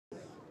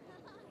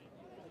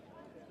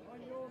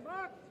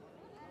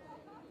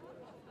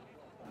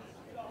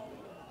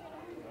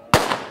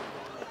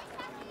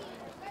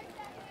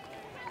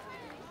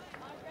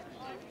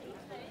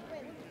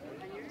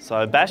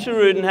So Basher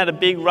Rudin had a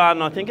big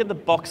run, I think, at the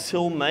Box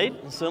Hill meet.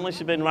 Certainly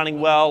she's been running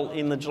well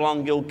in the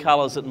Geelong Guild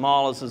colours at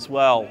milers as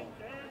well.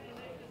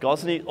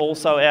 Gosney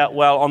also out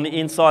well. On the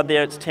inside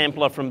there, it's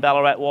Templar from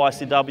Ballarat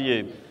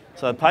YCW.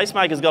 So the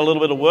pacemaker's got a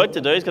little bit of work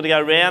to do. He's got to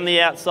go round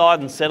the outside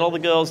and settle the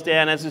girls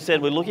down. As we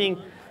said, we're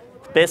looking,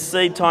 best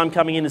seed time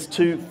coming in is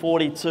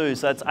 2:42.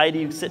 So that's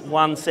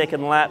 81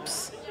 second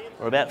laps,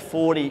 or about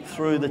 40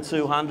 through the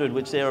 200,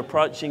 which they're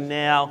approaching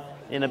now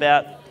in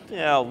about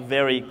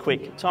very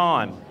quick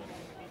time.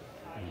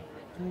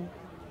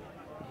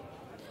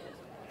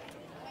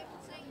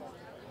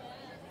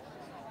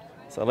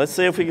 So let's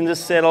see if we can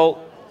just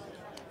settle.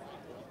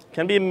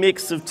 Can be a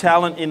mix of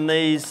talent in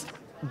these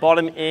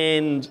bottom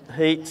end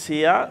heats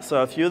here.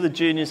 So a few of the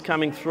juniors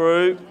coming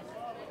through.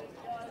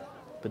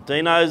 But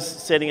Dino's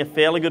setting a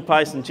fairly good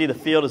pace, and gee, the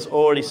field is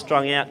already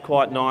strung out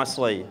quite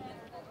nicely.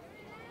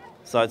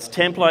 So it's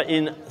Templar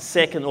in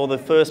second, or the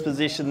first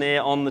position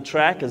there on the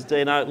track as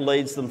Dino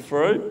leads them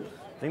through.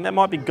 I think that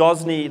might be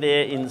Gosney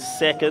there in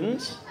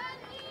second.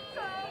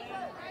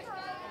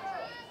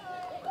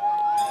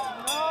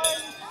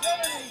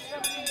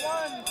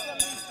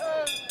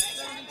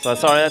 So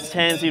sorry, that's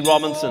Tansy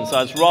Robinson. So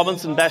it's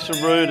Robinson, Basher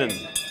Rudin.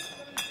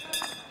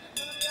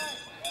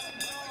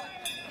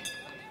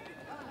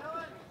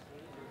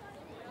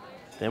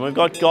 Then we've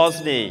got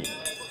Gosney.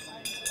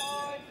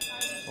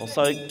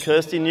 Also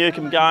Kirsty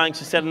Newcomb going.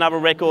 She set another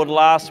record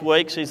last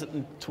week. She's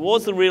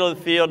towards the rear of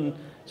the field and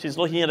she's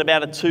looking at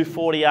about a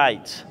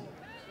 2:48.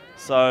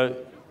 So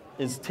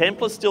is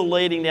Templar still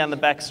leading down the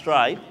back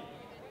straight?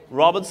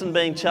 Robinson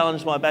being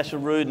challenged by Basher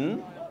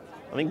Rudin.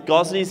 I think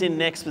Gosney's in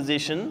next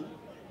position.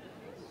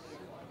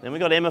 Then we've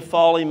got Emma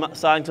Foley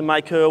starting to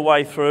make her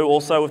way through,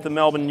 also with the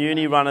Melbourne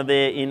Uni runner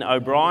there in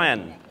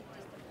O'Brien.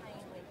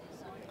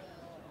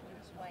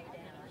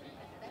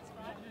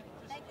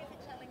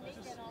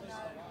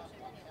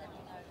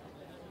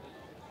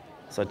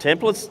 So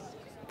Templar's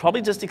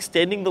probably just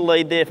extending the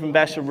lead there from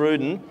Basher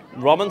Rudin.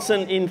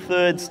 Robinson in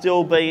third,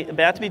 still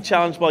about to be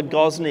challenged by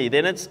Gosney.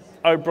 Then it's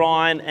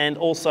O'Brien and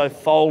also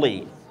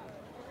Foley.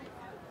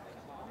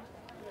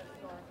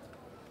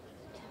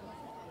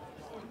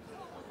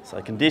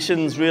 So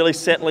conditions really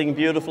settling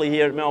beautifully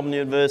here at Melbourne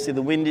University.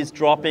 The wind is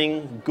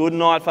dropping. Good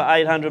night for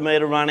 800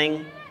 metre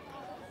running.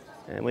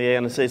 And we are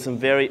going to see some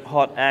very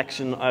hot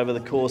action over the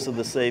course of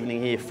this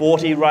evening here.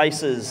 40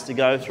 races to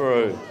go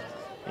through,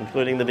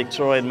 including the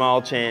Victorian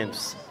Mile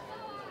Champs.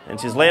 And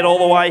she's led all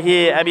the way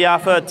here.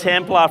 Abiafa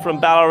Templar from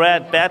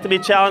Ballarat, about to be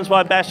challenged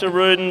by Basher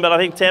Rudin, but I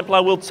think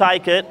Templar will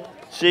take it.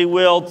 She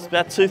will. It's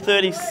about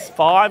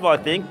 2:35, I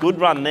think. Good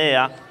run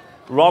there.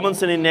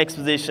 Robinson in next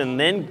position.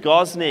 Then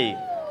Gosney.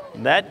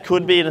 That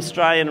could be an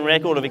Australian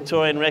record, a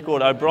Victorian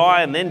record.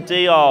 O'Brien, then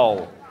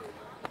Diol.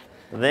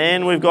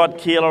 Then we've got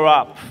Keeler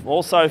up.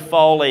 Also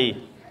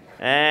Foley.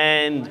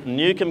 And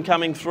Newcomb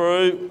coming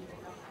through.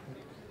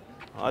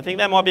 I think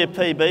that might be a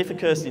PB for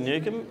Kirsty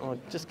Newcomb. I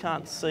just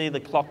can't see the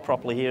clock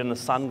properly here in the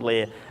sun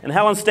glare. And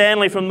Helen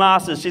Stanley from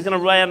Masters. She's going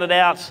to round it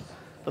out,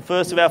 the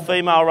first of our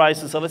female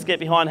races. So let's get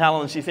behind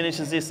Helen. She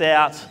finishes this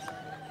out.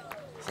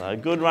 So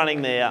good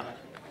running there.